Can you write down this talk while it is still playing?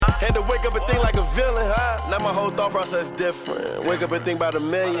Had to wake up and think like a villain, huh? Now my whole thought process different. Wake up and think about a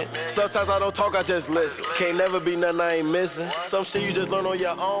million. Sometimes I don't talk, I just listen. Can't never be nothing I ain't missing. Some shit you just learn on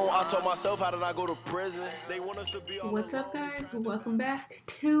your own. I told myself, how did I go to prison? They want us to be all What's up, guys? Welcome back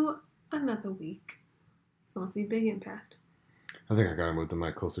to another week. Small C, big impact. I think I gotta move the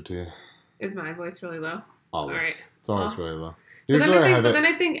mic closer to you. Is my voice really low? Always. All right. It's always really low. But Usually then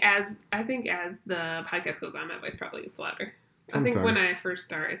I think as the podcast goes on, my voice probably gets louder. Sometimes. I think when I first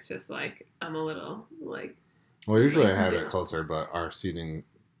start, it's just like I'm a little like. Well, usually like I have it closer, but our seating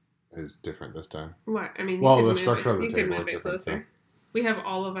is different this time. What? I mean, well, the structure of the table is different. Closer. So. We have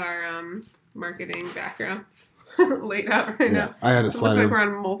all of our marketing backgrounds laid out right now. I had to slide. It looks like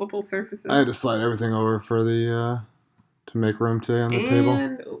we're on multiple surfaces. I had to slide everything over for the to make room today on the table.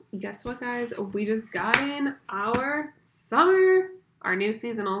 And guess what, guys? We just got in our new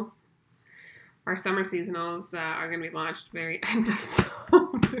seasonals. Our summer seasonals that are going to be launched very end of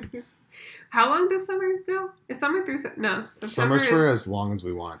summer. How long does summer go? Is summer through... No. Summer's for as long as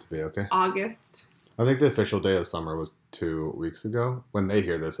we want it to be, okay? August. I think the official day of summer was 2 weeks ago. When they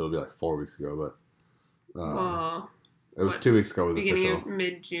hear this, it'll be like 4 weeks ago, but... it was 2 weeks ago was beginning official. Beginning of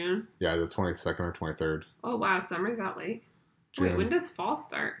mid-June? Yeah, the 22nd or 23rd. Oh, wow. Summer's out late. June. Wait, when does fall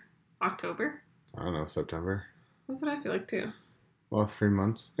start? October? I don't know, September. That's what I feel like, too. Well, 3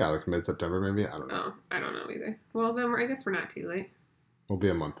 months. Yeah, like mid-September maybe. I don't know. Oh, I don't know either. Well, then I guess we're not too late. We'll be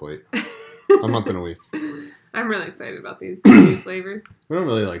a month late. A month and a week. I'm really excited about these new flavors. We don't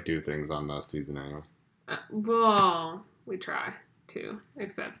really do things on the season anyway. Well, we try to,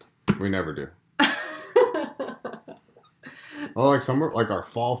 except we never do. Well, our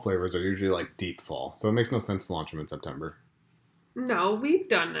fall flavors are usually deep fall, so it makes no sense to launch them in September. No, we've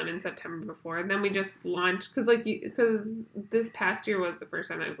done them in September before, and then we just launched because this past year was the first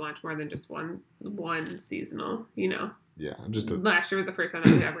time I've launched more than just one seasonal. Yeah, last year was the first time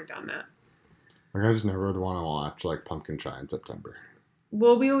I've ever done that. I just never would want to launch pumpkin chai in September.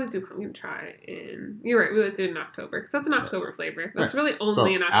 Well, we always do pumpkin chai in. You're right, we always do it in October because that's an October flavor. That's really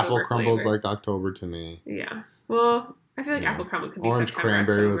only an October apple crumbles flavor. like October to me. Yeah. Well, I feel like apple crumble could be orange September,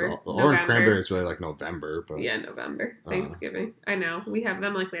 cranberry October, orange cranberry is really November, but yeah, November, Thanksgiving. I know we have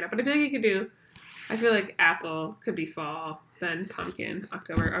them laid out, but I feel like you could do. I feel like apple could be fall, then pumpkin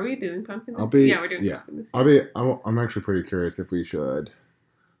October. Are we doing pumpkin? We're doing pumpkin. I'm actually pretty curious if we should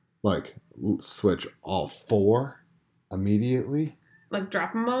switch all 4 immediately.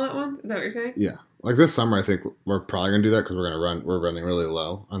 Drop them all at once? Is that what you're saying? Yeah. This summer, I think we're probably gonna do that because we're running really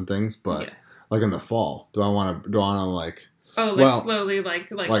low on things. But yes. In the fall, do I want to slowly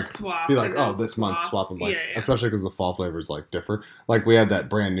swap? Be this month swap them especially because the fall flavors differ. We had that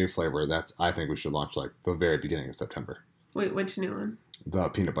brand new flavor that's I think we should launch the very beginning of September. Wait, which new one? The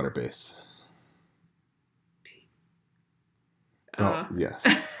peanut butter base. Yes.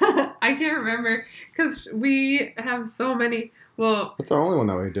 I can't remember because we have so many. Well, that's our only one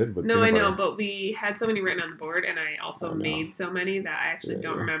that we did with. No, I know, but we had so many written on the board, and I also made so many that I actually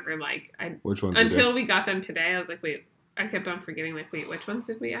don't remember. Which ones? Until we got them today, I was like, wait. I kept on forgetting. Wait, which ones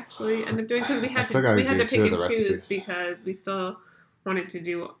did we actually end up doing? Because we had to pick and choose because we still wanted to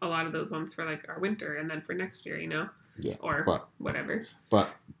do a lot of those ones for our winter and then for next year, Yeah. Or whatever. But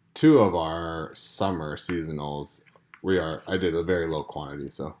 2 of our summer seasonals, I did a very low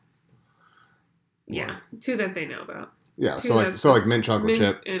quantity, so. Yeah, 2 that they know about. Yeah, mint chocolate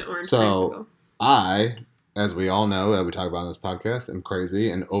chip. And orange so I, as we all know, that we talk about on this podcast, am crazy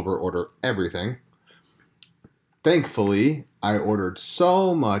and over-order everything. Thankfully, I ordered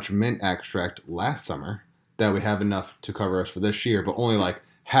so much mint extract last summer that we have enough to cover us for this year, but only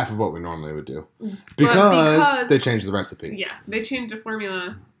half of what we normally would do. Because they changed the recipe. Yeah, they changed the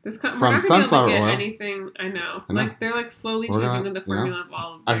formula. From sunflower oil. Anything I know. They're slowly changing the formula of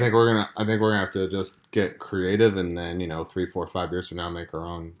all of them. I think we're gonna have to just get creative and then 3, 4, 5 years from now make our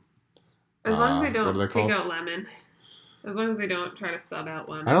own. As long as they don't take out lemon. As long as they don't try to sub out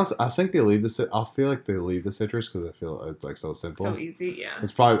lemon. I think they leave I feel like they leave the citrus because I feel it's so simple. So easy, yeah.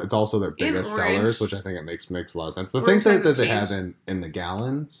 It's also their biggest sellers, which I think it makes a lot of sense. The things that they have in the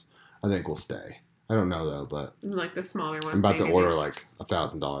gallons, I think will stay. I don't know though, but the smaller ones. I'm about to order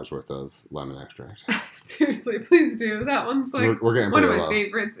 $1,000 worth of lemon extract. Seriously, please do. That one's we're getting one of my low.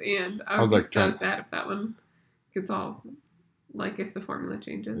 favorites, and I would be so sad if that one gets all if the formula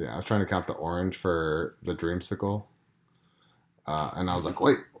changes. Yeah, I was trying to count the orange for the dreamsicle, and I was like,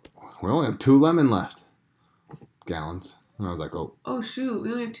 wait, we only have 2 lemon gallons, and I was like, oh. Oh shoot,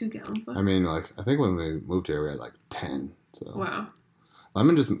 we only have 2 gallons left. I mean, I think when we moved here, we had 10. So. Wow.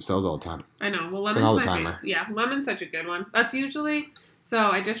 Lemon just sells all the time. I know. Well, lemon's my favorite. Yeah, lemon's such a good one. That's usually... So,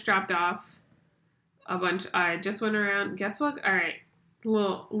 I just dropped off a bunch. I just went around. Guess what? All right.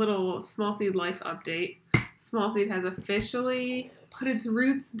 little Small Seed life update. Small Seed has officially put its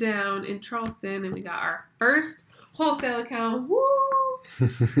roots down in Charleston, and we got our first wholesale account. Woo!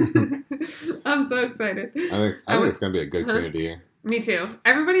 I'm so excited. I think it's gonna be a good community here. Me too.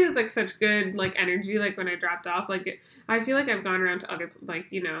 Everybody was like such good like energy. Like when I dropped off, like I feel like I've gone around to other like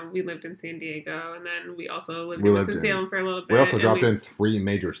we lived in San Diego, and then we also lived in Winston-Salem for a little bit. We also dropped in 3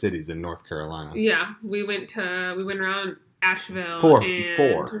 major cities in North Carolina. Yeah, we went around Asheville,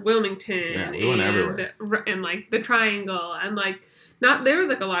 four, Wilmington, yeah, we went everywhere, and like the Triangle, and like there was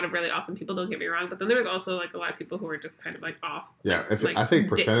like a lot of really awesome people. Don't get me wrong, but then there was also like a lot of people who were just kind of like off. Yeah, I think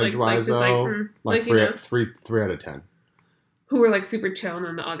percentage wise though, like 3 out of 10. Who were like super chill, and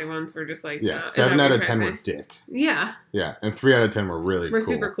then the other ones were just like 7 out of 10 were dick. Yeah, and 3 out of 10 were really cool.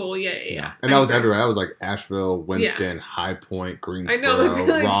 Super cool. Yeah. And that was everywhere. That was like Asheville, Winston, High Point, Greensboro,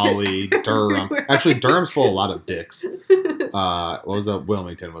 Raleigh, Durham. Actually, Durham's full of a lot of dicks. What was that?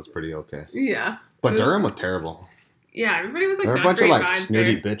 Wilmington was pretty okay. Yeah, but Durham was terrible. Yeah, everybody was like, there were a bunch of like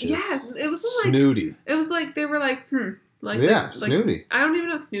snooty bitches. Yeah, it was snooty. Like, it was like they were like, like snooty. I don't even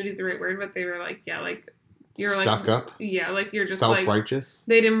know if snooty's the right word, but they were like, you're stuck up. Yeah, like you're just self-righteous.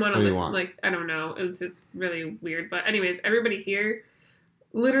 They didn't want to listen. Like I don't know. It was just really weird. But anyways, everybody here,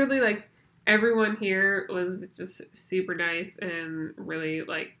 literally like everyone here was just super nice and really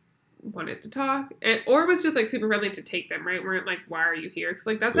like wanted to talk, or was just like super friendly to take them. Right? Weren't like, why are you here? Because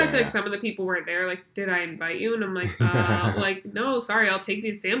like that's why I feel like some of the people were there. Like, did I invite you? And I'm like, like no, sorry, I'll take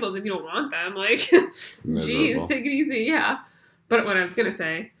these samples if you don't want them. Like, geez, take it easy. Yeah. But what I was gonna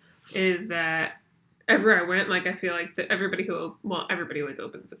say is that. Everywhere I went, like, I feel like everybody always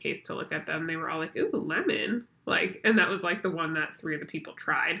opens the case to look at them. They were all like, ooh, lemon. Like, and that was, like, the one that 3 of the people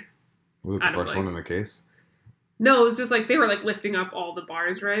tried. Was it the first one in the case? No, it was just, like, they were, like, lifting up all the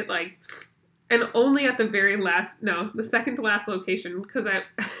bars, right? Like, and only at the second to last location, because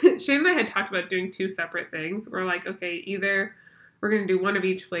Shane and I had talked about doing 2 separate things. We're like, okay, either we're going to do 1 of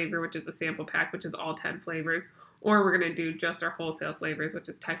each flavor, which is a sample pack, which is all 10 flavors, or we're going to do just our wholesale flavors, which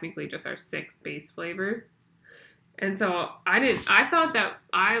is technically just our 6 base flavors. And so I thought that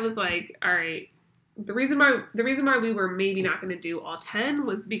I was like, all right, the reason why we were maybe not going to do all 10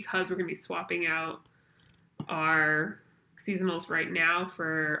 was because we're going to be swapping out our seasonals right now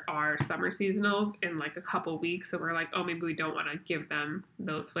for our summer seasonals in like a couple weeks. So we're like, oh, maybe we don't want to give them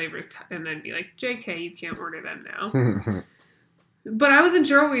those flavors and then be like, JK, you can't order them now. But I wasn't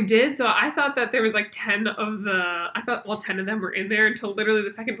sure what we did, so I thought that there was like 10 of all 10 of them were in there until literally the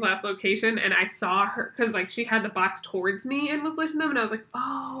second to last location, and I saw her, because like she had the box towards me and was lifting them, and I was like,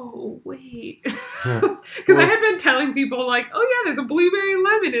 oh, wait. Because I had been telling people like, oh yeah, there's a blueberry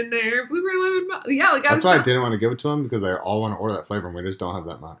lemon in there, That's why I didn't want to give it to them, because they all want to order that flavor, and we just don't have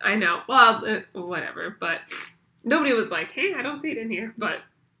that much. I know, well, whatever, but nobody was like, hey, I don't see it in here, but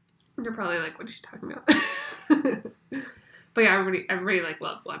they're probably like, what is she talking about? But yeah, everybody like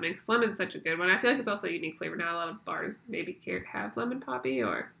loves lemon, because lemon's such a good one. I feel like it's also a unique flavor. Not a lot of bars maybe have lemon poppy,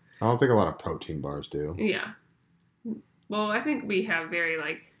 or... I don't think a lot of protein bars do. Yeah. Well, I think we have very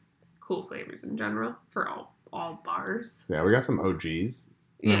like cool flavors in general for all bars. Yeah, we got some OGs.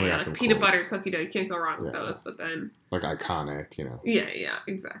 Yeah, we got some peanut butter cookie dough. You can't go wrong with those, but then... Like iconic, Yeah,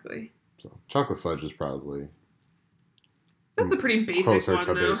 exactly. So chocolate fudge is probably... That's a pretty basic closer one,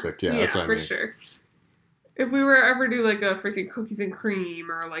 to though. Basic, yeah, that's what I mean. For sure. If we were ever do like a freaking cookies and cream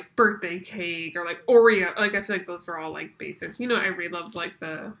or like birthday cake or like Oreo, like I feel like those are all like basics. Everybody loves like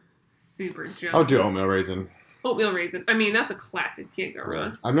the super junk. I'll do oatmeal raisin. Oatmeal raisin. I mean, that's a classic. Can't go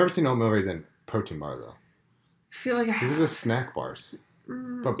wrong. I've never seen oatmeal raisin protein bar though. I feel like These are just snack bars.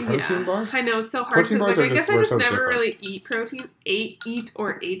 But protein bars? I know, it's so hard. Protein bars like, I guess I just never different. really ate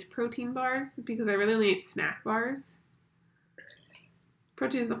protein bars because I really only ate snack bars.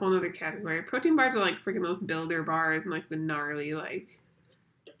 Protein is a whole other category. Protein bars are like freaking those builder bars and like the gnarly like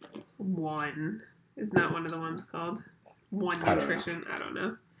one. Isn't that one of the ones called? One Nutrition. I don't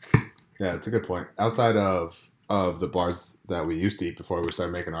know. Yeah, it's a good point. Outside of the bars that we used to eat before we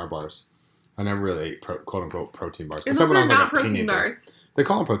started making our bars, I never really ate quote unquote protein bars. And those are not protein bars. They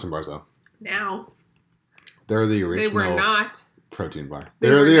call them protein bars though. Now. They're the original. They were not. Protein bar.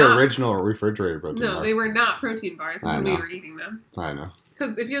 They're the original refrigerated protein bar. No, they were not protein bars when we were eating them. I know.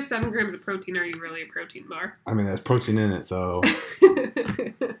 Because if you have 7 grams of protein, are you really a protein bar? I mean, there's protein in it, so... I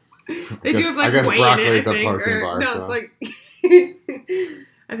guess broccoli's a protein bar. No, so. It's like...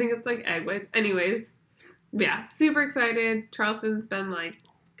 I think it's like egg whites. Anyways, yeah, super excited. Charleston's been like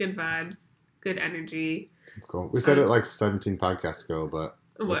good vibes, good energy. That's cool. We said it like 17 podcasts ago, but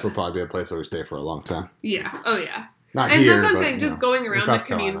this will probably be a place where we stay for a long time. Yeah. Oh, yeah. Not and here, that's what I'm but, saying. Just going around the South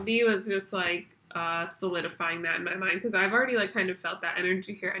community was just like solidifying that in my mind because I've already like kind of felt that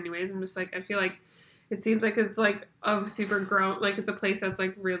energy here anyways. I'm just like, I feel like it seems like it's like a super grown, like it's a place that's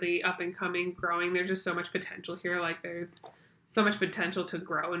like really up and coming, growing. There's just so much potential here. Like there's so much potential to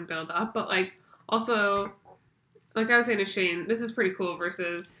grow and build up. But like also, like I was saying to Shane, this is pretty cool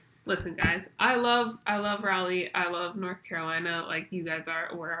versus, listen guys, I love Raleigh. I love North Carolina. Like you guys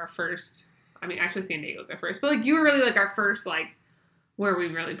were our first, I mean actually San Diego's our first, but like you were really like our first like where we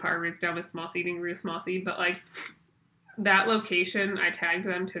really part roots down with Small Seed and grew Small Seed. But like that location, I tagged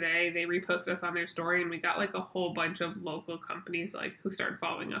them today. They reposted us on their story, and we got like a whole bunch of local companies like who started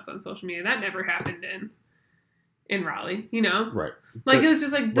following us on social media. That never happened in Raleigh, you know? Right. Like but it was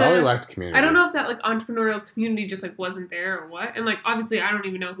just like Raleigh lacked community. I don't know if that like entrepreneurial community just like wasn't there or what. And like obviously I don't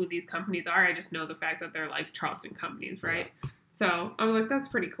even know who these companies are. I just know the fact that they're like Charleston companies, right? Yeah. So I was like, that's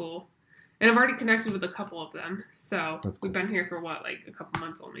pretty cool. And I've already connected with a couple of them. So cool. We've been here for what, like a couple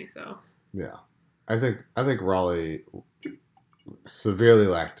months only, so. Yeah. I think Raleigh severely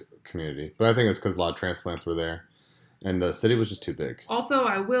lacked community, but I think it's because a lot of transplants were there, and the city was just too big. Also,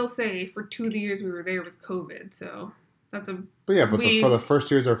 I will say, for 2 of the years we were there was COVID, so that's a. But yeah, for the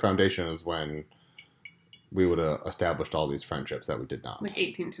first years of our foundation is when we would have established all these friendships that we did not. Like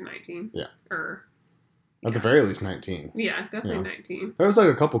 18 to 19. Yeah. At the very least 19. Yeah, definitely 19. There was like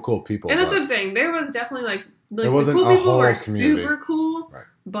a couple cool people. And that's what I'm saying. There was definitely like it wasn't the cool a people whole were community. Super cool. Right.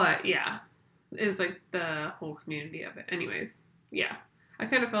 But yeah, it's like the whole community of it. Anyways, yeah, I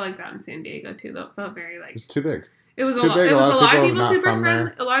kind of felt like that in San Diego too. That felt very like it's too big. It was a lot of people super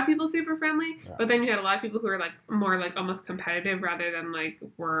friendly. A lot of people super friendly, but then you had a lot of people who were like more like almost competitive rather than like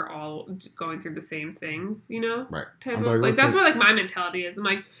we're all going through the same things, you know? Right. Type of, like that's where like my mentality is. I'm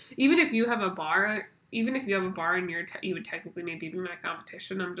like, even if you have a bar and you would technically maybe be my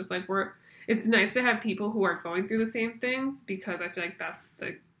competition, I'm just like it's nice to have people who are going through the same things because I feel like that's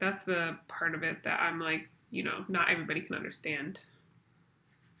the part of it that I'm like, you know, not everybody can understand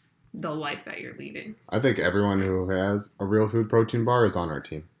the life that you're leading. I think everyone who has a real food protein bar is on our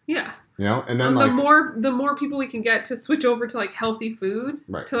team. Yeah. You know, and then the more people we can get to switch over to like healthy food,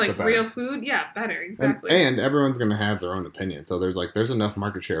 right, to like real food, yeah, better, exactly. And everyone's gonna have their own opinion, so there's enough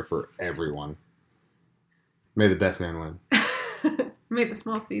market share for everyone. May the best man win. May the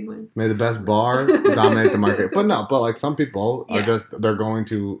small seed win. May the best bar dominate the market. But like some people are they're going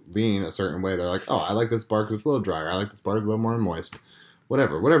to lean a certain way. They're like, oh, I like this bar because it's a little drier. I like this bar because it's a little more moist.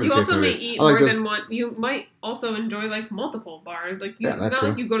 Whatever. You also may eat more than one. You might also enjoy like multiple bars. Like it's not true.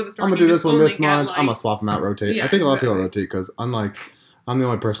 Like you go to the store. I'm gonna do this one this month. I'm gonna swap them out, rotate. Yeah, I think a lot of people rotate because I'm the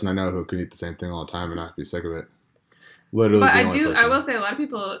only person I know who can eat the same thing all the time and not be sick of it. Literally, but I will say a lot of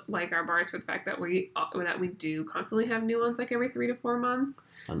people like our bars for the fact that we do constantly have new ones like every 3 to 4 months.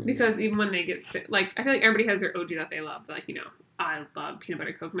 I mean, because even when they get sick, like I feel like everybody has their OG that they love. Like, you know, I love peanut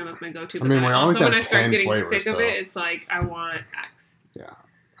butter coconut. That's my go-to. But I mean, we always have 10 flavors. When I start getting sick of it, it's like I want X. Yeah,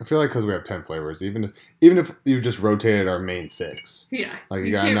 I feel like because we have 10 flavors, even if you just rotated our main 6, yeah, like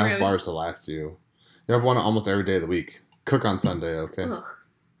you got enough bars to last you. You have one almost every day of the week. Cook on Sunday, okay? Ugh.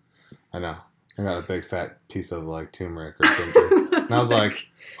 I know. I got a big fat piece of like turmeric or ginger. And I was like,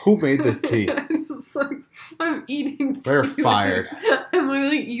 who made this tea? I'm eating tea. They're fired. I'm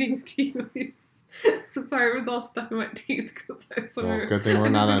literally eating tea leaves. Sorry, it was all stuck in my teeth because I swear. Well, good thing we're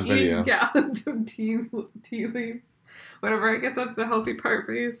not on video. Gallons of tea leaves. Whatever, I guess that's the healthy part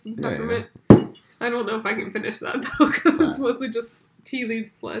for you. Some peppermint. Yeah. I don't know if I can finish that though because it's mostly just tea leaf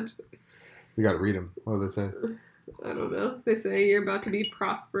sludge. You gotta read them. What do they say? I don't know. They say you're about to be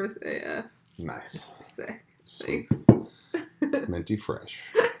prosperous AF. Nice. Sick. Sweet. Minty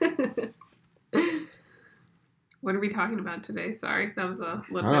fresh. What are we talking about today? Sorry, that was a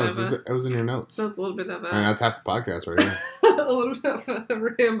little bit of a... It was in your notes. That was a little bit of a... I mean, that's half the podcast right here. A little bit of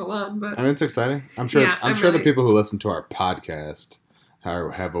a ramble on, but... I mean, it's exciting. I'm sure the people who listen to our podcast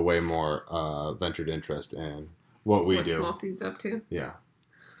have a way more ventured interest in what we do. Small Seed's up to. Yeah.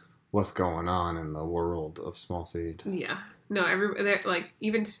 What's going on in the world of Small Seed. Yeah. No, like,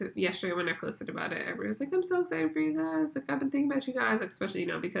 even yesterday when I posted about it, everybody was like, I'm so excited for you guys. Like, I've been thinking about you guys, like, especially, you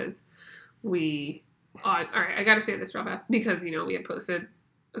know, because we... all right, I gotta say this real fast, because, you know, we had posted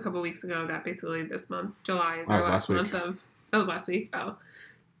a couple weeks ago that basically this month, July is our last month of... That was last week. Oh.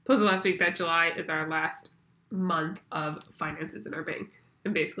 Posted last week that July is our last month of finances in our bank.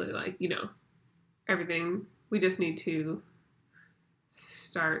 And basically, like, you know, everything, we just need to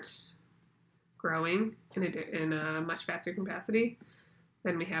start growing in a much faster capacity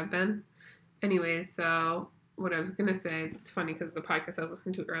than we have been. Anyway, so what I was going to say is, it's funny because the podcast I was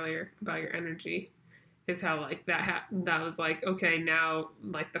listening to earlier about your energy is how, like, that was like, okay, now,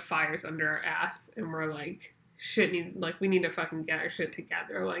 like, the fire's under our ass and we're, like, we need to fucking get our shit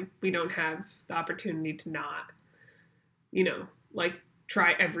together. Like, we don't have the opportunity to not, like,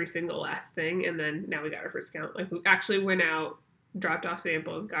 try every single last thing. And then now we got our first account. Like, we actually went out, dropped off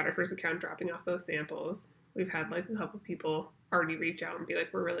samples, got our first account dropping off those samples. We've had, like, a couple people already reach out and be like,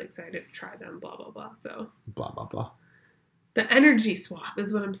 we're really excited to try them, blah, blah, blah. So. Blah, blah, blah. The energy swap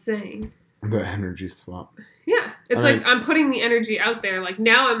is what I'm saying. The energy swap. Yeah. It's I'm putting the energy out there. Like,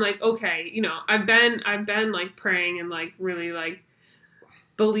 now I'm like, okay, I've been like praying and like really like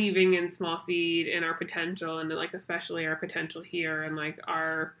believing in Small Seed and our potential and like especially our potential here and like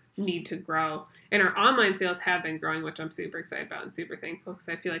our need to grow. And our online sales have been growing, which I'm super excited about and super thankful because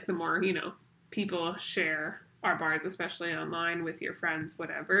I feel like the more, people share our bars, especially online with your friends,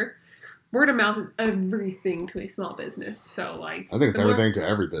 whatever. Word of mouth is everything to a small business. So, like... I think it's everything to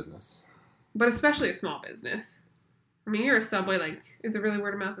every business. But especially a small business. I mean, you're a Subway, like, is it really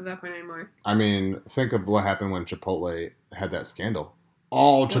word of mouth at that point anymore? I mean, think of what happened when Chipotle had that scandal.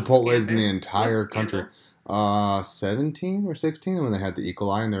 All Chipotles in the entire country. 17 or 16 when they had the E.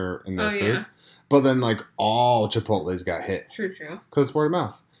 coli in their food. Yeah. But then, like, all Chipotles got hit. True. Because it's word of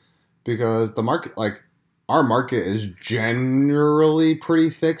mouth. Because the market, like... Our market is generally pretty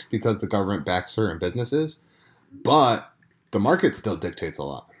fixed because the government backs certain businesses, but the market still dictates a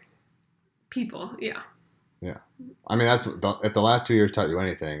lot. People, yeah. Yeah. I mean, that's if the last 2 years taught you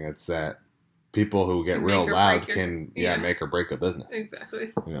anything, it's that people who get real loud can make or break a business.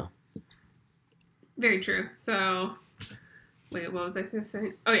 Exactly. Yeah. Very true. So, wait, what was I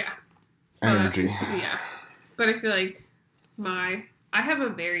saying? Oh, yeah. Energy. Yeah. But I feel like I have a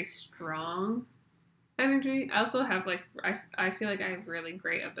very strong... energy. I also have like I feel like I have really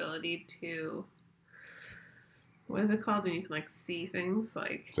great ability to what is it called when you can like see things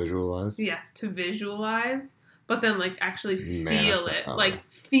like visualize? Yes, to visualize, but then like actually feel it. Like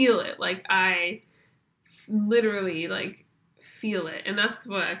feel it. Like I literally like feel it. And that's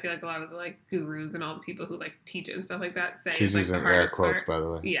what I feel like a lot of the like gurus and all the people who like teach it and stuff like that say. She's like, using air quotes by the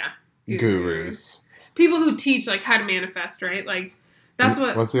way. Yeah. Gurus. People who teach like how to manifest, right? Like that's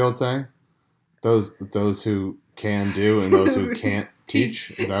what's the old saying? Those who can do and those who can't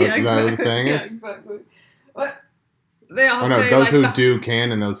teach. Is that what the saying is? Yeah, exactly. What? They all say those like who do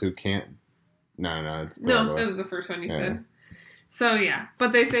can and those who can't. No, it's no. It was the first one you said. So yeah,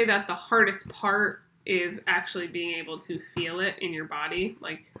 but they say that the hardest part is actually being able to feel it in your body,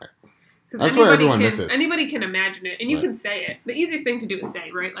 like. That's what everyone misses. Anybody can imagine it, and you can say it. The easiest thing to do is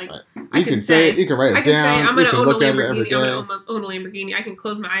say, right? Like you can say it, you can write it down. I'm going to own a Lamborghini. I'm going to own a Lamborghini. I can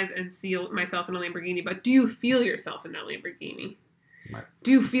close my eyes and see myself in a Lamborghini. But do you feel yourself in that Lamborghini? Right.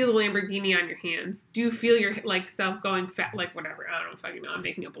 Do you feel the Lamborghini on your hands? Do you feel your like self going fat? Like whatever. I don't know if I know. I'm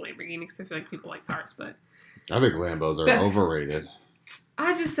making up a Lamborghini because I feel like people like cars, but I think Lambos are overrated.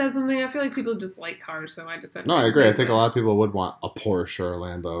 I just said something. I feel like people just like cars, so I just said. No, I agree. I think a lot of people would want a Porsche or a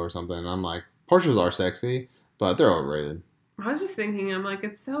Lambo or something. And I'm like. Porsches are sexy, but they're overrated. I was just thinking, I'm like,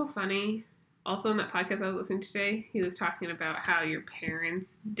 it's so funny. Also, in that podcast I was listening to today, he was talking about how your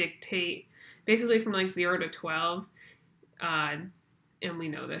parents dictate, basically from like 0 to 12, and we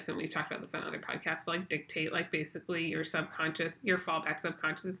know this, and we've talked about this on other podcasts, but like dictate, like basically your subconscious, your fallback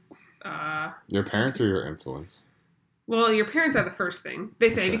subconscious. Your parents or your influence? Well, your parents are the first thing, they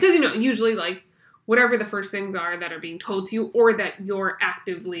say, because, usually like whatever the first things are that are being told to you or that you're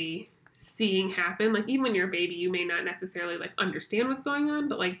actively seeing happen, like even when you're a baby you may not necessarily like understand what's going on,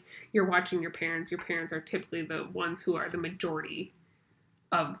 but like you're watching your parents are typically the ones who are the majority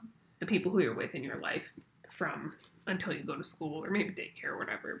of the people who you're with in your life from until you go to school or maybe daycare or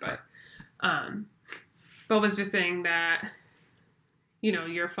whatever. But Bo was just saying that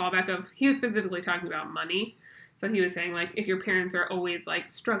your fallback of, he was specifically talking about money. So he was saying, like, if your parents are always like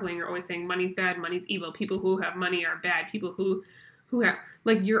struggling or always saying money's bad, money's evil, people who have money are bad, people who have,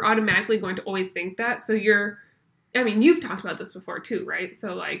 like, you're automatically going to always think that. So you've talked about this before too, right?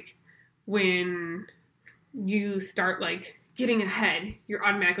 So, like, when you start, like, getting ahead, you're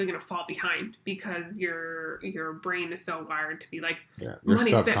automatically going to fall behind because your brain is so wired to be, like... Yeah, your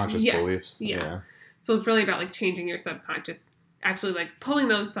subconscious beliefs. Yeah. So it's really about, like, changing your subconscious, actually, like, pulling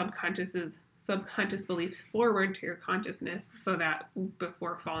those subconscious beliefs forward to your consciousness so that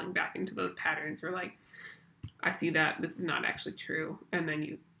before falling back into those patterns, you're like, I see that this is not actually true. And then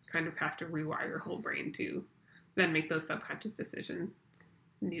you kind of have to rewire your whole brain to then make those subconscious decisions,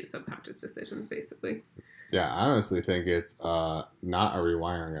 new subconscious decisions, basically. Yeah, I honestly think it's not a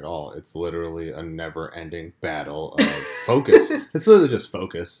rewiring at all. It's literally a never-ending battle of focus. It's literally just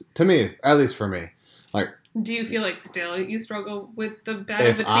focus. To me, at least for me. Like, do you feel like still you struggle with the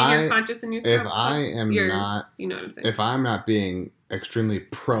battle between your conscious and your subconscious? If I am not... You know what I'm saying? If I'm not being extremely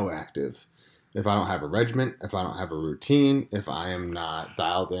proactive if I don't have a regiment, if I don't have a routine, if I am not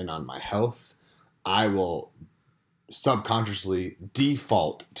dialed in on my health, I will subconsciously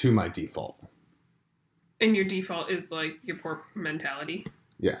default to my default. And your default is like your poor mentality.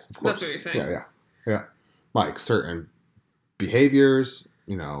 Yes, of course. That's what you're saying. Yeah. Like certain behaviors,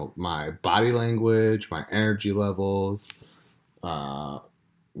 you know, my body language, my energy levels,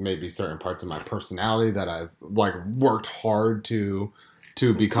 maybe certain parts of my personality that I've like worked hard to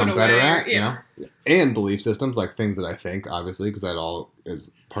become better at, you know, and belief systems, like things that I think, obviously, because that all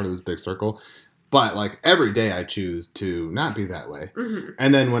is part of this big circle. But like every day I choose to not be that way. Mm-hmm.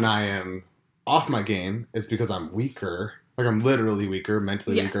 And then when I am off my game, it's because I'm weaker. Like I'm literally weaker,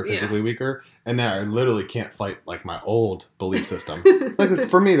 mentally weaker, physically weaker, and then I literally can't fight like my old belief system. Like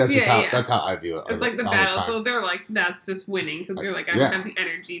for me, that's just that's how I view it. It's like the battle, so they're like that's just winning because you're like I don't have the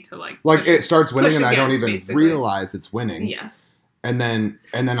energy to like it starts winning and I don't even realize it's winning. Yes. And then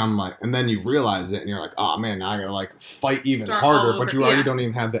I'm like, and then you realize it, and you're like, oh man, now I gotta like fight even harder, but you already don't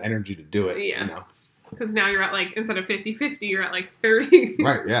even have the energy to do it. Yeah. You know. Because now you're at like instead of 50-50, you're at like 30.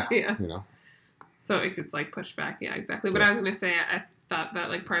 Right. Yeah. Yeah. You know. So it gets like pushed back. Yeah, exactly. But I was gonna say, I thought that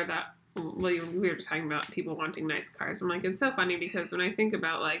like part of that. Well, we were just talking about people wanting nice cars. I'm like, it's so funny because when I think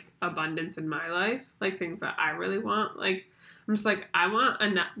about like abundance in my life, like things that I really want, like I'm just like I want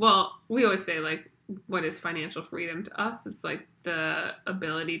well, we always say like, what is financial freedom to us? It's like the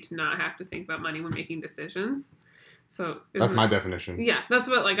ability to not have to think about money when making decisions. So that's my definition. Yeah, that's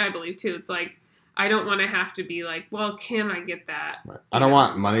what like I believe too. It's like I don't want to have to be like, well, can I get that? Right. I don't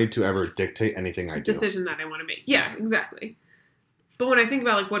want money to ever dictate anything I do. Decision that I want to make. Yeah, exactly. But when I think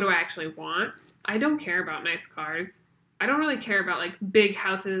about like what do I actually want, I don't care about nice cars. I don't really care about like big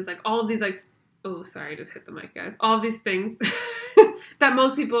houses, like all of these like, oh sorry, I just hit the mic, guys. All of these things that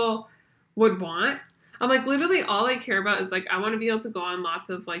most people would want. I'm like literally all I care about is like I want to be able to go on lots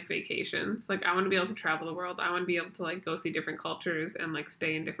of like vacations. Like I want to be able to travel the world. I want to be able to like go see different cultures and like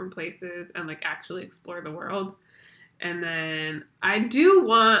stay in different places and like actually explore the world. And then I do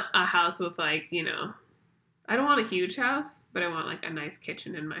want a house with like, you know, I don't want a huge house, but I want like a nice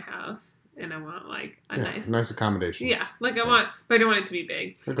kitchen in my house. And I want like a nice accommodations. Yeah, like I want, but I don't want it to be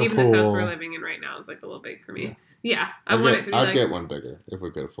big. Like even this house we're living in right now is like a little big for me. Yeah, I want it to be I'd get one bigger if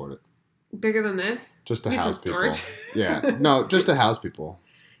we could afford it. Bigger than this? Just to house people. Yeah. No, just to house people.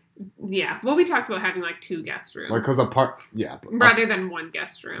 Yeah. Well, we talked about having like 2 guest rooms. Like, because rather than 1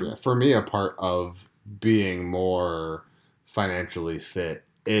 guest room. Yeah. For me, a part of being more financially fit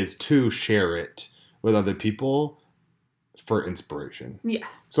is to share it with other people for inspiration.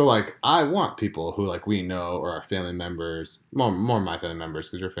 Yes. So, like, I want people who, like, we know or our family members, more my family members,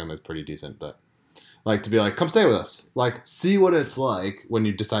 because your family is pretty decent, but like to be like, come stay with us. Like, see what it's like when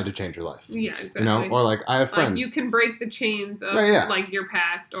you decide to change your life. Yeah, exactly. You know, or like I have friends. Like, you can break the chains of like your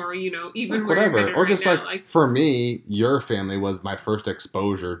past, or you know, even like, where whatever. you're Or right just now. like for me, your family was my first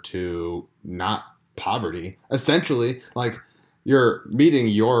exposure to not poverty. Essentially, like you're meeting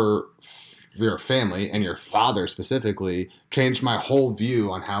your family and your father specifically changed my whole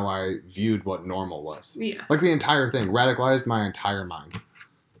view on how I viewed what normal was. Yeah. Like the entire thing radicalized my entire mind.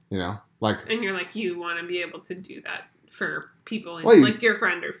 You know. Like, and you're like, you want to be able to do that for people in like your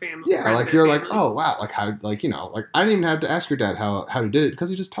friend or family. Yeah, like you're like, oh wow, like how, like, you know, like I didn't even have to ask your dad how he did it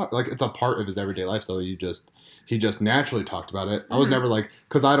because he just talked, like it's a part of his everyday life. So he just naturally talked about it. I was never like,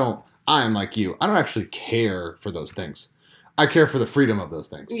 because I am like you. I don't actually care for those things. I care for the freedom of those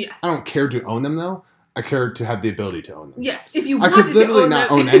things. Yes. I don't care to own them though. I care to have the ability to own them. Yes, if you I wanted could literally to own not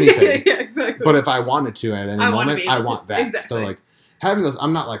them. own anything. Yeah, exactly. But if I wanted to at any moment, I want that. Exactly. So like, having those,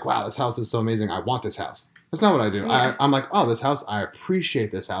 I'm not like, wow, this house is so amazing. I want this house. That's not what I do. Yeah. I'm like, oh, this house, I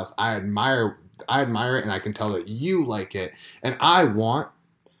appreciate this house. I admire it, and I can tell that you like it, and I want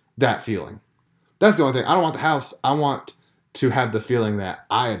that feeling. That's the only thing. I don't want the house. I want to have the feeling that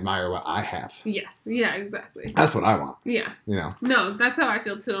I admire what I have. Yes. Yeah, exactly. That's what I want. Yeah. You know? No, that's how I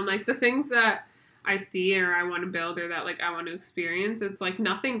feel too. I'm like, the things that I see or I want to build or that like I want to experience, it's like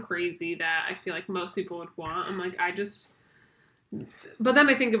nothing crazy that I feel like most people would want. I'm like, but then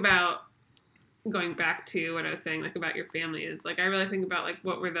I think about going back to what I was saying, like about your family is like, I really think about like,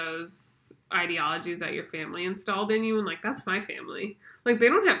 what were those ideologies that your family installed in you? And like, that's my family. Like, they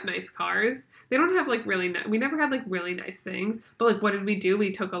don't have nice cars. They don't have like we never had like really nice things, but like, what did we do?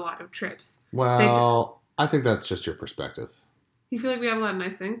 We took a lot of trips. Well, I think that's just your perspective. You feel like we have a lot of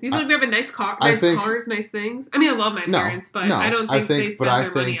nice things? You feel like we have a nice car, cars, nice things? I mean, I love my parents, but I don't think they spend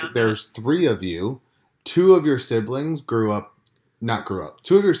their money on there's 3 of you. 2 of your siblings grew up.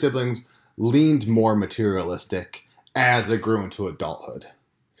 2 of your siblings leaned more materialistic as they grew into adulthood.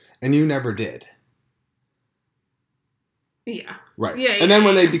 And you never did. Yeah. Right. Yeah, and then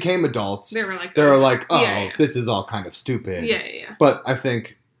when they became adults, they were like, this is all kind of stupid. Yeah. But I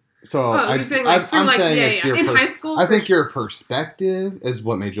think so. I'm saying it's your in high school. I think your perspective is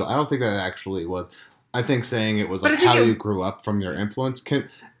what made you. I don't think that it actually was. I think saying it was like how you grew up from your influence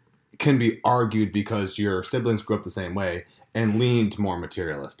can be argued because your siblings grew up the same way and leaned more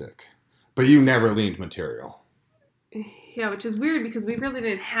materialistic, but you never leaned material. Yeah, which is weird because we really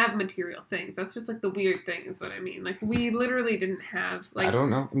didn't have material things. That's just like the weird thing is what I mean. Like we literally didn't have like I don't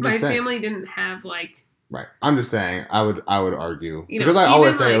know. My family didn't have like right. I'm just saying I would argue because I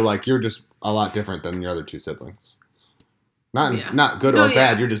always say like you're just a lot different than your other two siblings. Not good or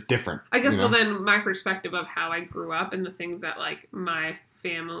bad. You're just different. I guess. Well, then my perspective of how I grew up and the things that like my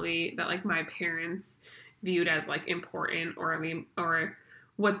family that like my parents viewed as like important or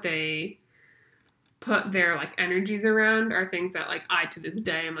what they put their like energies around are things that like I to this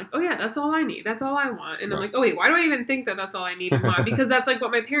day I'm like, oh yeah, that's all I need, that's all I want, and I'm like, oh wait, why do I even think that that's all I need and want? Because that's like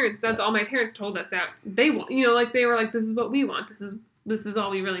what that's all my parents told us that they want, like they were like, this is what we want, this is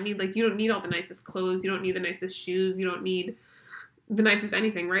all we really need. Like you don't need all the nicest clothes, you don't need the nicest shoes, you don't need the nicest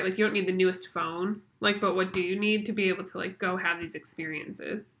anything, right? Like you don't need the newest phone, like, but what do you need to be able to like go have these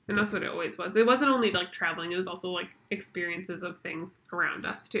experiences? And that's what it always was. It wasn't only like traveling, it was also like experiences of things around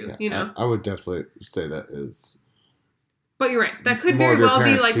us too, I would definitely say that is. But you're right. That could very well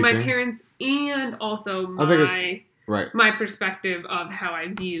be like my parents and also my perspective of how I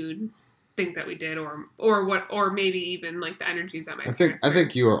viewed things that we did or maybe even like the energies that I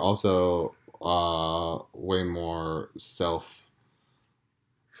think you are also way more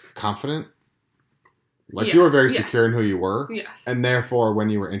self-confident. Like you were very secure in who you were. Yes. And therefore when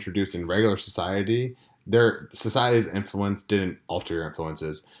you were introduced in regular society, society's influence didn't alter your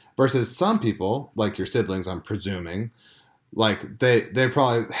influences. Versus some people, like your siblings, I'm presuming, like they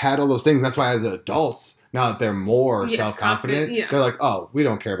probably had all those things. And that's why as adults, now that they're more self-confident, they're like, oh, we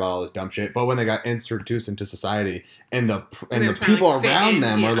don't care about all this dumb shit. But when they got introduced into society and the people around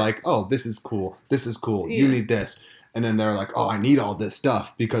them are like, oh, this is cool. Yeah. You need this. And then they're like, oh, I need all this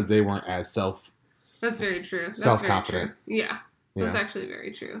stuff because they weren't as That's very true. That's self-confident. Very true. Yeah. That's actually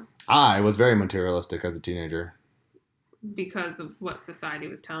very true. I was very materialistic as a teenager. Because of what society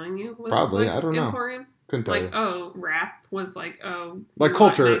was telling you was probably, like, I don't know. Important? Couldn't tell you. Like, oh, rap was like, oh... Like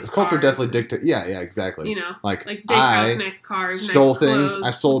culture definitely dictates... Yeah, exactly. Like big house, nice cars, stole nice clothes, things, I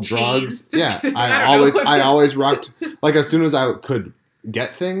stole drugs. Chains. Yeah, I always rocked... Like, as soon as I could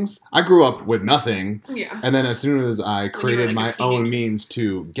get things, I grew up with nothing. Yeah. And then as soon as I created my own means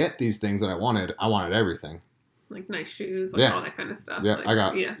to get these things that I wanted everything. Like nice shoes, like all that kind of stuff. Yeah, like,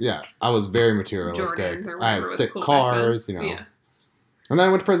 I was very materialistic. I had sick cars, Yeah. And then I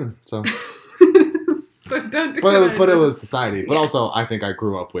went to prison, so... So don't do but it was society. But also, I think I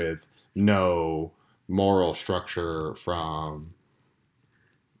grew up with no moral structure from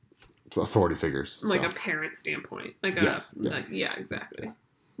authority figures. Like a parent standpoint. Exactly. Yeah.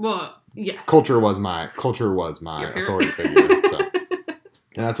 Well, yes. Culture was my authority figure. So.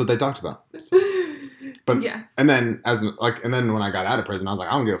 And that's what they talked about. So. But yes. And then when I got out of prison, I was like,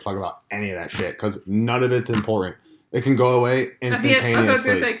 I don't give a fuck about any of that shit because none of it's important. It can go away instantaneously. That's what I was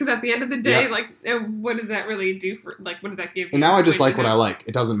going to say, because at the end of the day, what does that really do for, like, what does that give you? And now I just like what I like.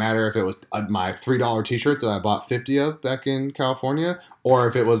 It doesn't matter if it was my $3 t-shirts that I bought 50 of back in California, or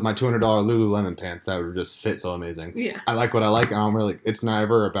if it was my $200 Lululemon pants that would just fit so amazing. Yeah. I like what I like, and I'm really, it's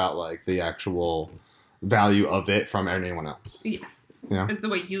never about, like, the actual value of it from anyone else. Yes. It's the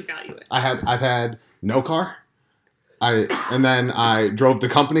way you value it. I've had no car. And then I drove the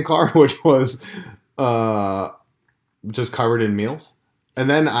company car, which was, just covered in meals, and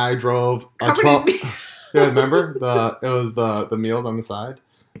then I drove a 12. Yeah, remember it was the meals on the side,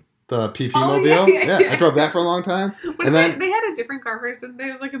 the PP mobile. Yeah, I drove that for a long time. And then they had a different car version. They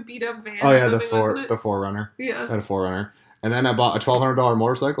was like a beat up van. Oh yeah, the 4Runner. Yeah, I had a 4Runner, and then I bought a $1,200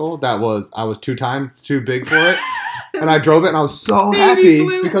 motorcycle. I was 2 times too big for it, and I drove it, and I was so happy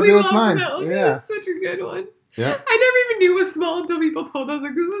because it was mine. Yeah, such a good one. Yeah. I never even knew it was small until people told us,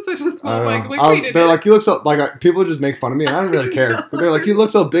 like, this is such a small bike. They're like, you look so, like, people just make fun of me, and I don't really care. But they're like, you look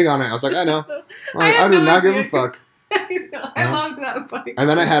so big on it. I was like, I know. I do not give a fuck. I loved that bike. And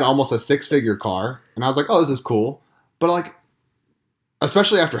then I had almost a 6-figure car, and I was like, oh, this is cool. But, like,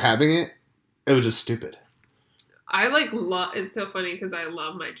 especially after having it, it was just stupid. I it's so funny because I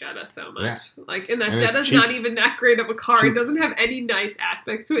love my Jetta so much. Yeah. And that and Jetta's not even that great of a car. It doesn't have any nice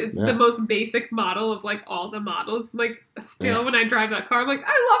aspects to it. It's the most basic model of like all the models. Like still when I drive that car, I'm like,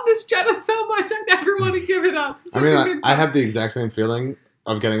 I love this Jetta so much. I never want to give it up. I have the exact same feeling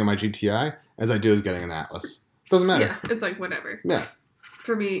of getting in my GTI as I do as getting an Atlas. Doesn't matter. Yeah, it's like whatever. Yeah.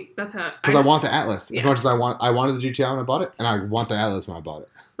 For me, that's how. Because I want the Atlas yeah. as much as I wanted the GTI when I bought it, and I want the Atlas when I bought it.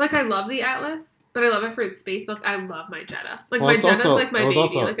 Like, I love the Atlas, but I love it for its space. Like, I love my Jetta. Like, Well, my it's Jetta's also- like my it was baby.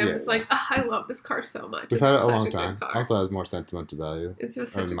 also- Like, I'm yeah, just yeah. like, oh, I love this car so much. We've It's had it a such long good time. car. Also has more sentimental value. It's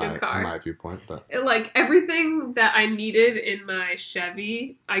just such a in good car. my viewpoint, but Like, everything that I needed in my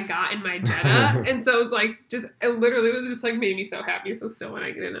Chevy, I got in my Jetta. And so it was like, it literally was just like made me so happy. So still when I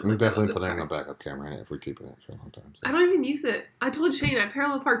get in it, I'm like, definitely I love putting this a car. backup camera in it if we're keeping it for a long time. So. I don't even use it. I told Shane I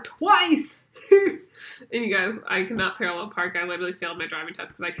parallel parked twice. And you guys, I cannot parallel park. I literally failed my driving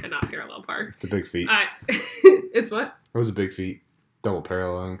test because I cannot parallel park. It's a big feat. It's what? It was a big feat. Double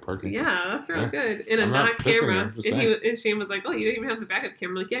paralleling parking. Yeah, that's real Yeah. good. In a I'm not not dissing camera. you, just And Shane was like, oh, you don't even have the backup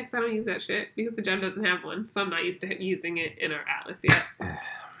camera. I'm like, yeah, because I don't use that shit. Because the Gem doesn't have one. So I'm not used to using it in our Atlas yet.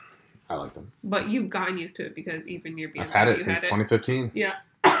 I like them. But you've gotten used to it because even your BMW I've had it since 2015. Yeah.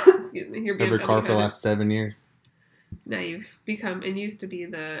 Excuse me. Your Every BMW car for the had it. last 7 years. Now you've become and used to be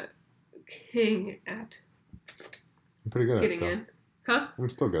the king at I'm pretty good at it getting still. in. Huh? I'm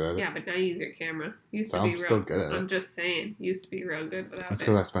still good at it. Yeah, but now you use your camera. Used So to be I'm real. still good at I'm it. just saying. Used to be real good without That's it.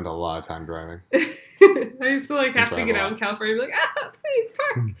 because I spend a lot of time driving. I used to like have to Drive get a out lot. in California and be like, please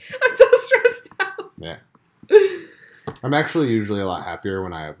park. I'm so stressed out. Yeah. I'm actually usually a lot happier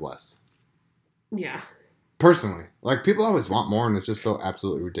when I have less. Yeah. Personally. Like, people always want more, and it's just so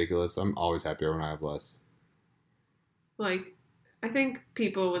absolutely ridiculous. I'm always happier when I have less. Like, I think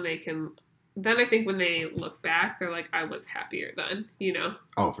people when they look back, they're like, I was happier then, you know?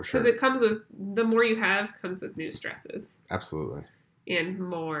 Oh, for sure. Because it comes with, the more you have, comes with new stresses. Absolutely. And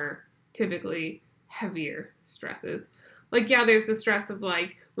more, typically, heavier stresses. Like, yeah, there's the stress of,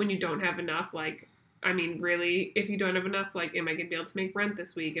 like, when you don't have enough, like, I mean, really, if you don't have enough, like, am I going to be able to make rent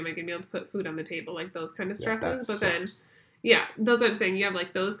this week? Am I going to be able to put food on the table? Like, those kind of stresses. Yeah, but then, yeah, that's what I'm saying. You have,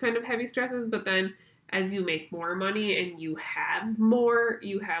 like, those kind of heavy stresses, but then as you make more money and you have more,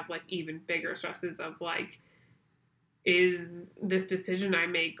 you have, like, even bigger stresses of, like, is this decision I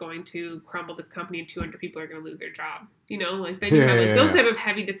make going to crumble this company and 200 people are going to lose their job? You know, like, then you have, like, those type of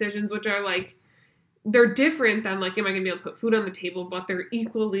heavy decisions, which are, like, they're different than, like, am I going to be able to put food on the table? But they're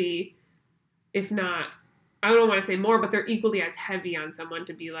equally, if not, I don't want to say more, but they're equally as heavy on someone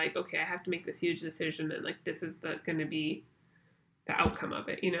to be like, okay, I have to make this huge decision and, like, this is going to be the outcome of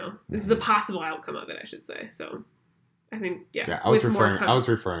it, you know? This is a possible outcome of it, I should say. So, I think, yeah. Yeah, I was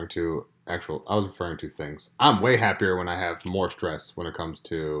referring to things. I'm way happier when I have more stress when it comes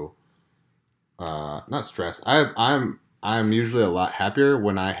to, not stress. I'm usually a lot happier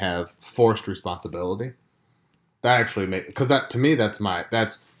when I have forced responsibility. That actually because that, to me, that's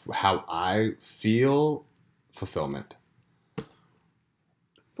how I feel fulfillment.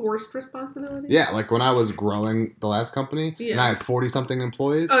 Forced responsibility? Yeah, like when I was growing the last company and I had 40-something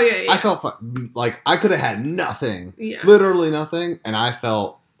employees. Oh, yeah. I felt like I could have had nothing. Yeah. Literally nothing. And I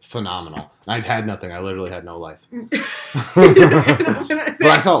felt phenomenal. I'd had nothing. I literally had no life. But But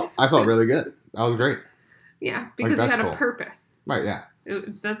I felt really good. That was great. Yeah, because you had a purpose. Right, yeah.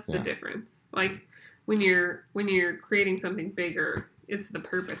 That's the difference. Like, when you're creating something bigger, it's the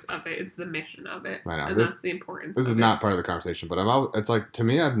purpose of it. It's the mission of it. I know. And that's the importance This is not part of the conversation, but it's like, to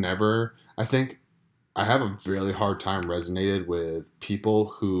me, I think I have a really hard time resonated with people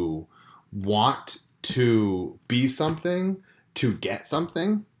who want to be something to get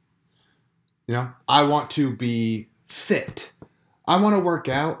something. You know, I want to be fit. I want to work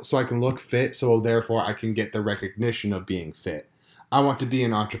out so I can look fit, so therefore I can get the recognition of being fit. I want to be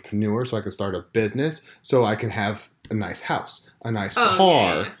an entrepreneur so I can start a business so I can have a nice house, a nice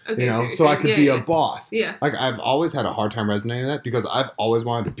car, yeah. Okay, so I could be a boss. Yeah. Like, I've always had a hard time resonating with that because I've always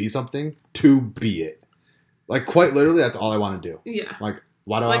wanted to be something to be it. Like, quite literally, that's all I want to do. Yeah. Like,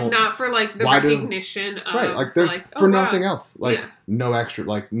 why do like, not for, like, the recognition of... Right, like, there's like, for nothing else. Like, yeah. no extra,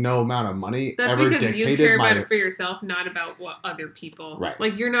 like, no amount of money that's ever because dictated you care about it for yourself, not about what other people... Right.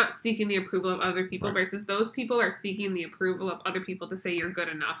 Like, you're not seeking the approval of other people Right. versus those people are seeking the approval of other people to say you're good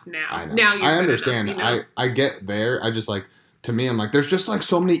enough now. I know. Now you're I good understand. enough, you know? I get there. I just, like, to me, I'm like, there's just, like,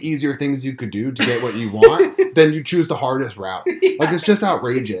 so many easier things you could do to get what you want, then you choose the hardest route. Yeah. Like, it's just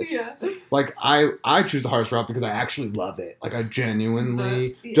outrageous. Yeah. Like, I choose the hardest route because I actually love it. Like, I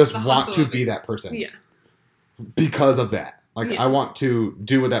genuinely The just want hustle to of be it. that person. Yeah. Because of that. Like, Yeah. I want to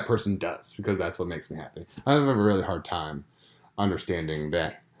do what that person does because that's what makes me happy. I have a really hard time understanding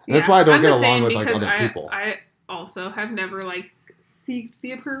that. And that's why I don't I'm get the along same with, like, because other people. I also have never, like, seeked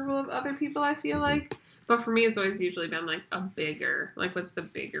the approval of other people, I feel like. But for me, it's always usually been, like, a bigger, like, what's the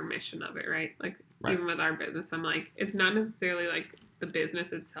bigger mission of it, right? Like, Right. even with our business, I'm like, it's not necessarily, like, the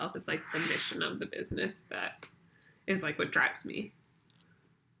business itself. It's, like, the mission of the business that is, like, what drives me.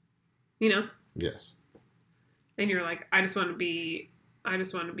 You know? Yes. And you're like, I just want to be I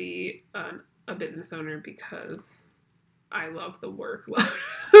just want to be a business owner because I love the workload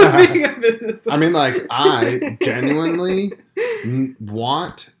of being a business owner. I mean, like, I genuinely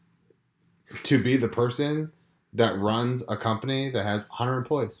want to be the person that runs a company that has 100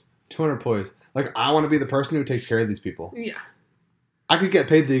 employees, 200 employees. Like, I want to be the person who takes care of these people. Yeah. I could get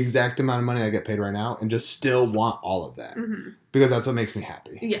paid the exact amount of money I get paid right now and just still want all of that. Mm-hmm. Because that's what makes me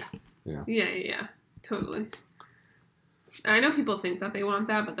happy. Yes. You know? Yeah. Totally. I know people think that they want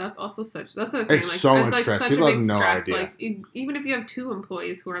that, but that's also that's what I'm saying. It's like, so it's much like stress. such People a have big no stress. idea. Like, even if you have 2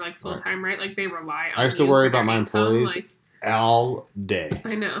 employees who are like full time, right? Like they rely on. I used to you worry for about their my income, employees like, all day.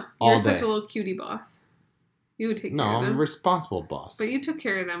 I know. All You're day. such a little cutie boss. You would take No, care of I'm them. a responsible boss. But you took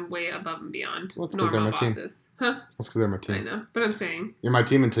care of them way above and beyond Well, it's 'cause they're normal my team. bosses. Huh? That's because they're my I team. know. But I'm saying. You're my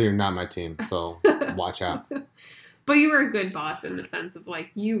team until you're not my team. So watch out. But you were a good boss in the sense of like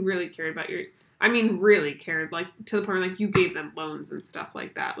you really cared about really cared, like to the point where like you gave them loans and stuff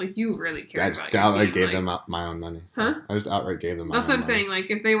like that. Like you really cared I about just your outright team. gave like, them my own money. So Huh? I just outright gave them my That's what own I'm money. saying. Like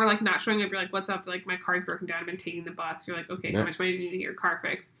if they were like not showing up, you're like, "What's up?" Like my car's broken down. I've been taking the bus. You're like, "Okay, Yeah. how much money do you need to get your car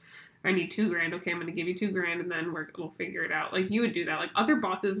fixed?" I need $2,000. Okay, I'm going to give you $2,000, and then we'll figure it out. Like you would do that. Like other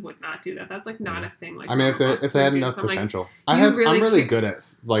bosses would not do that. That's like not a thing. Like I mean, if they had enough So I'm like, potential, you I'm really really care- good at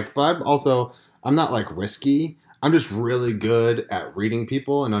like, but I'm not like risky. I'm just really good at reading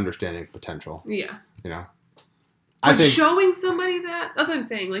people and understanding potential. yeah. You know, But I think showing somebody that's what I'm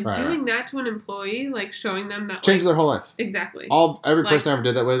saying. Like Right, doing that to an employee, like showing them that changes like, their whole life. exactly. Every Like- person I ever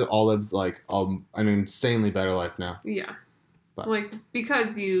did that with all lives like an insanely better life now. Yeah. But- Like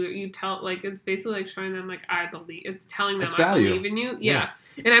because you tell like it's basically like showing them like I believe it's telling them It's I value. believe in you. Yeah.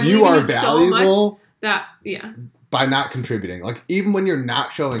 And I believe You in are you so much valuable that yeah. by not contributing. Like even when you're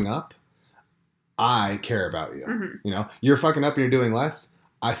not showing up, I care about you. Mm-hmm. You know, you're fucking up and you're doing less.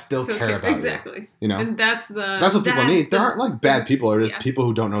 I still care about exactly. you know, And that's what people need. There aren't like bad people. They're just Yes. people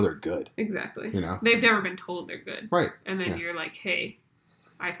who don't know they're good. exactly. You know, They've never been told they're good. right. And then Yeah. you're like, hey,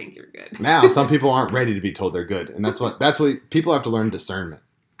 I think you're good. Now some people aren't ready to be told they're good, and that's what people have to learn discernment.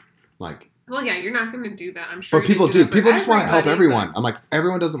 Like, Well, yeah, you're not going to do that. I'm sure. but people you do. that for People just want to help everybody, everyone. I'm like,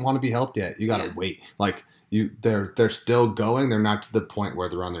 everyone doesn't want to be helped yet. You gotta Yeah. wait. Like they're still going. They're not to the point where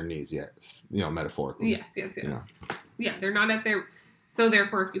they're on their knees yet. You know, but- metaphorically. Yes. Yeah. Yeah, they're not at their. So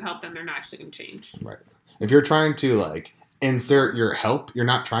therefore, if you help them, they're not actually going to change. Right. If you're trying to like insert your help, you're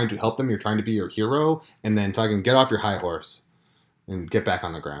not trying to help them. You're trying to be your hero, and then fucking get off your high horse and get back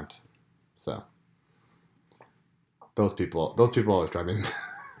on the ground. So those people always drive me.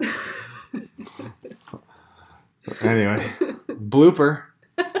 Anyway, blooper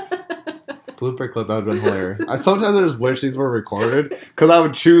clip, that would have been hilarious. I sometimes just wish these were recorded because I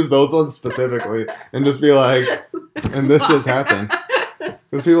would choose those ones specifically and just be like, and this just happened.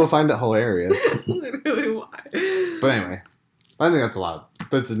 Because people find it hilarious. Literally, why? But anyway, I think that's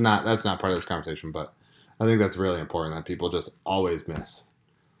not part of this conversation, but I think that's really important that people just always miss.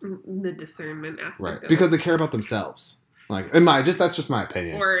 The discernment aspect. Right. Of Because it. they care about themselves. Like that's just my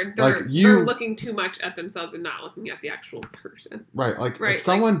opinion. Or like, they're looking too much at themselves and not looking at the actual person. Right. Like Right, if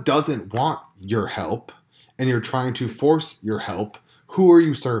someone doesn't want your help and you're trying to force your help, who are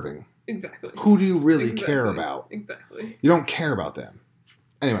you serving? Exactly. Who do you really Exactly. care about? Exactly. You don't care about them.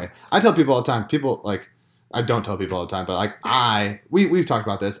 Anyway, I tell people all the time. People like I don't tell people all the time, but like we've talked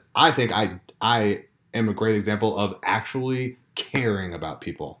about this. I think I am a great example of actually caring about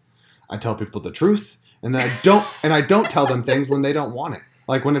people. I tell people the truth, and then I don't tell them things when they don't want it.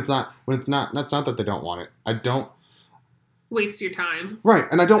 Like that's not that they don't want it. I don't Waste your time. right,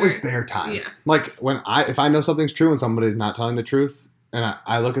 and I don't Right. waste their time. Yeah. Like if I know something's true and somebody's not telling the truth, and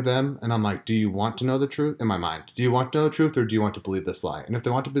I look at them and I'm like, do you want to know the truth? In my mind, do you want to know the truth or do you want to believe this lie? And if they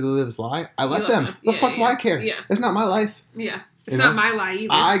want to believe this lie, I let let them. them. The Yeah, fuck do yeah. I care? Yeah. It's not my life. Yeah. It's You not know? my lie either.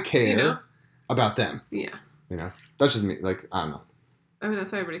 I care You know? about them. Yeah. You know, that's just me. Like I don't know. I mean,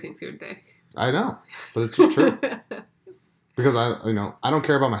 that's why everybody thinks you're a dick. I know, but it's just true because I don't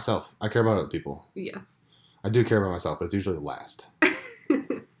care about myself. I care about other people. Yes. I do care about myself, but it's usually last.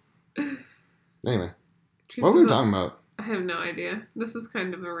 Anyway, Treat what were we people- talking about? I have no idea. This was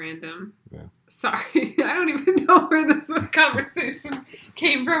kind of a random. Yeah. Sorry, I don't even know where this conversation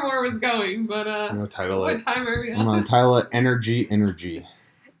came from or was going. But I'm gonna title what it. time are we I'm on? gonna title it energy. Energy.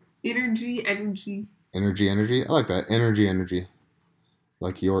 I like that. Energy.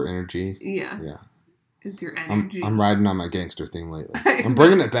 Like your energy. Yeah. Yeah. It's your energy. I'm riding on my gangster theme lately. I'm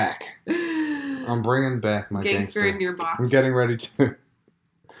bringing it back. I'm bringing back my gangster gangster. in your box. I'm getting ready to.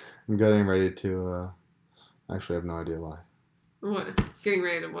 Actually, I have no idea why. What? Getting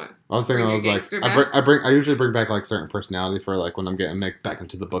ready to what? I was thinking, Bring I was your like, gangster I usually bring back like certain personality for like when I'm getting back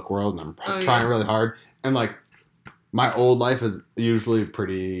into the book world and I'm Oh, trying yeah. really hard and like My old life is usually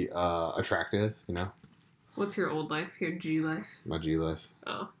pretty attractive, you know? What's your old life? Your G life? My G life.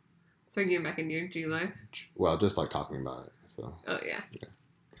 Oh. So getting back into your G life? Well, just like talking about it. So. Oh, yeah.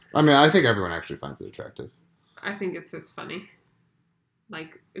 I mean, I think everyone actually finds it attractive. I think it's just funny.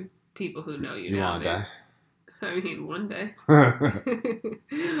 Like, people who know you You now. want to die? I mean, one day.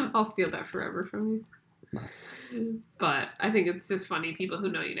 I'll steal that forever from you. Nice. But I think it's just funny, people who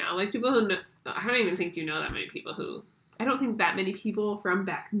know you now. Like, people who know... I don't even think you know that many people who... I don't think that many people from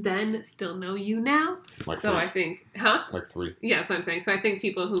back then still know you now. Like so 3. I think... Huh? Like 3. Yeah, that's what I'm saying. So I think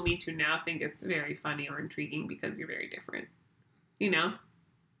people who meet you now think it's very funny or intriguing because you're very different. You know?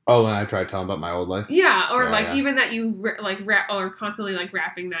 Oh, and I tried telling about my old life? Yeah, or Yeah. even that you or constantly like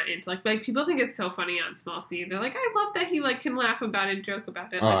wrapping that into like people think it's so funny on Small C. They're like, I love that he like can laugh about it, joke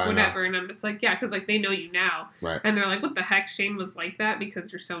about it, like whatever. And I'm just like, yeah, because like they know you now, right? And they're like, what the heck? Shane was like that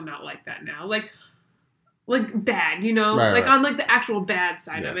because you're so not like that now, like bad, you know, right, like on like the actual bad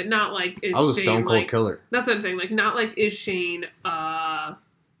side of it, not like is I was Shane, a stone cold like, killer. That's what I'm saying, like not like is Shane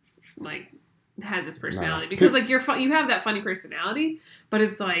like has this personality because like you have that funny personality, but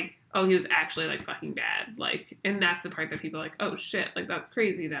it's like. Oh, he was actually, like, fucking bad. Like, and that's the part that people are like, oh, shit. Like, that's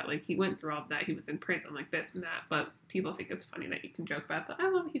crazy that, like, he went through all of that. He was in prison, like, this and that. But people think it's funny that you can joke about that. I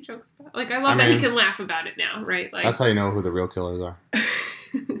love he jokes about it. Like, I love that he can laugh about it now, right? Like, that's how you know who the real killers are.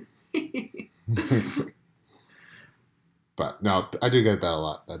 But, no, I do get that a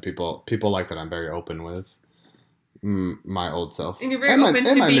lot. That people like that I'm very open with my old self. And you're very open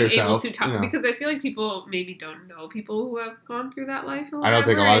to being able to talk. You know. Because I feel like people maybe don't know people who have gone through that life or whatever. I don't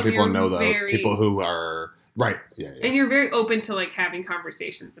think a lot of people know, though. People who are... Right. Yeah. And you're very open to, like, having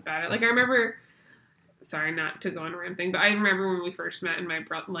conversations about it. Like, I remember... Sorry, not to go on a rant thing, but I remember when we first met and my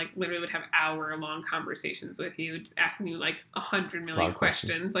brother, like, literally would have hour-long conversations with you, just asking you, like, 100 million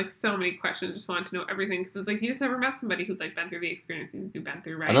questions. Like, so many questions, just wanted to know everything. Because it's like, you just never met somebody who's, like, been through the experiences you've been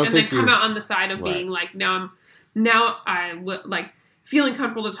through, right? And then come out on the side of being, like, now I would, like, feeling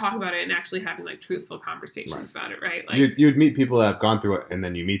comfortable to talk about it and actually having, like, truthful conversations about it, right? Like, you'd meet people that have gone through it, and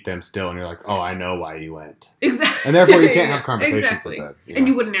then you meet them still, and you're like, oh, I know why you went. Exactly. And therefore, you can't have conversations with them. And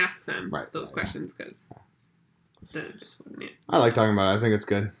you wouldn't ask them those questions because it just wouldn't. I like talking about it. I think it's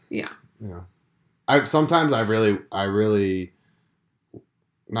good. Yeah. You know, sometimes I really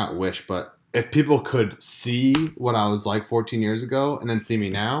not wish, but if people could see what I was like 14 years ago and then see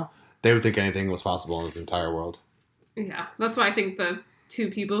me now, they would think anything was possible in this entire world. Yeah, that's why I think the two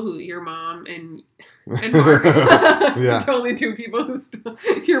people who your mom and Mark, the only two people who still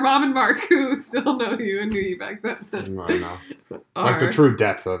your mom and Mark who still know you and knew you back then. I know, like the true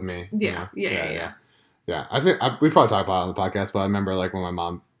depth of me. Yeah, you know? Yeah. Yeah, I think we probably talked about it on the podcast, but I remember like when my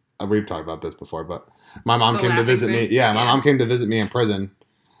mom, we've talked about this before, but my mom came to visit me. Yeah, my mom came to visit me in prison,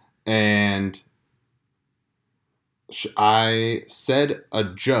 and I said a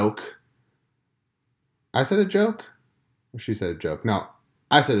joke. I said a joke? Or she said a joke? No,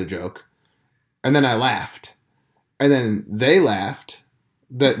 I said a joke. And then I laughed. And then they laughed.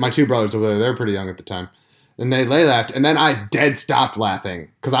 My two brothers over there, they were pretty young at the time. And they laughed. And then I dead stopped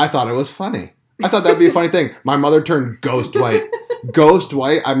laughing because I thought it was funny. I thought that would be a funny thing. My mother turned ghost white. Ghost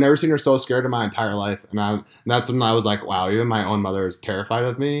white. I've never seen her so scared in my entire life. And that's when I was like, wow, even my own mother is terrified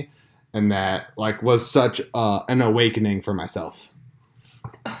of me. And that like was such an awakening for myself.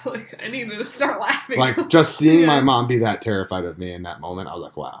 Like, I needed to start laughing. Like, just seeing my mom be that terrified of me in that moment, I was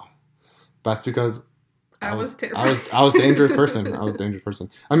like, wow. That's because I was terrified. I was a dangerous person. I was a dangerous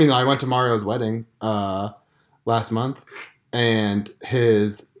person. I mean, I went to Mario's wedding last month, and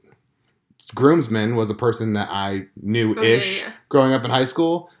his groomsman was a person that I knew-ish growing up in high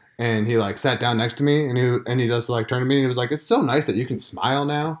school, and he, like, sat down next to me, and he just, like, turned to me, and he was like, it's so nice that you can smile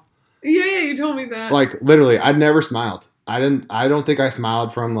now. Yeah, you told me that. Like, literally, I'd never smiled. I don't think I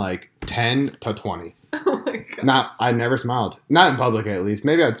smiled from like 10 to 20. Oh my god. I never smiled. Not in public at least.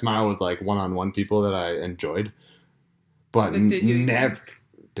 Maybe I'd smile with like one-on-one people that I enjoyed. But never.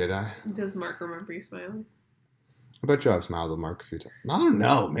 Did I? Does Mark remember you smiling? I bet you I've smiled with Mark a few times. I don't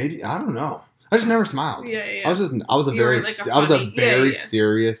know. Maybe I don't know. I just never smiled. Yeah. I was a very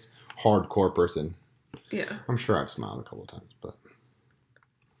serious, hardcore person. Yeah. I'm sure I've smiled a couple times, but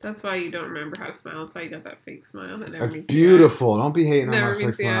that's why you don't remember how to smile. That's why you got that fake smile. That's beautiful. Don't be hating on my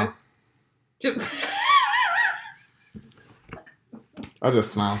fake smile. I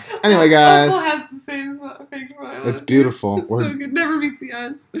just smiled. Anyway, guys. Apple has the same fake smile. It's beautiful. It's so good. Never meets the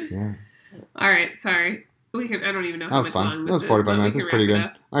eyes. Yeah. All right. Sorry. I don't even know how much long this is. That was 45 minutes. It's pretty good.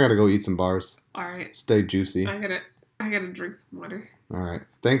 I gotta go eat some bars. All right. Stay juicy. I gotta drink some water. All right.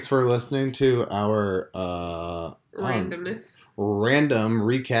 Thanks for listening to our randomness. Random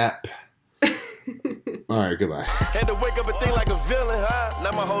recap All right, goodbye. Had to wake up and think like a villain, huh?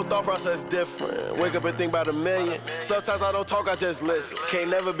 Now my whole thought process different. Wake up and think about a million. Sometimes I don't talk, I just listen. Can't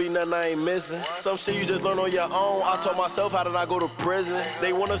never be nothing I ain't missing. Some shit you just learn on your own. I told myself, how did I go to prison?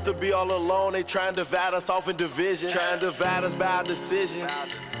 They want us to be all alone. They try and divide us off in divisions. Try and divide us by our decisions.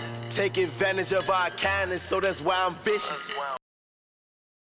 Take advantage of our kindness, so that's why I'm vicious.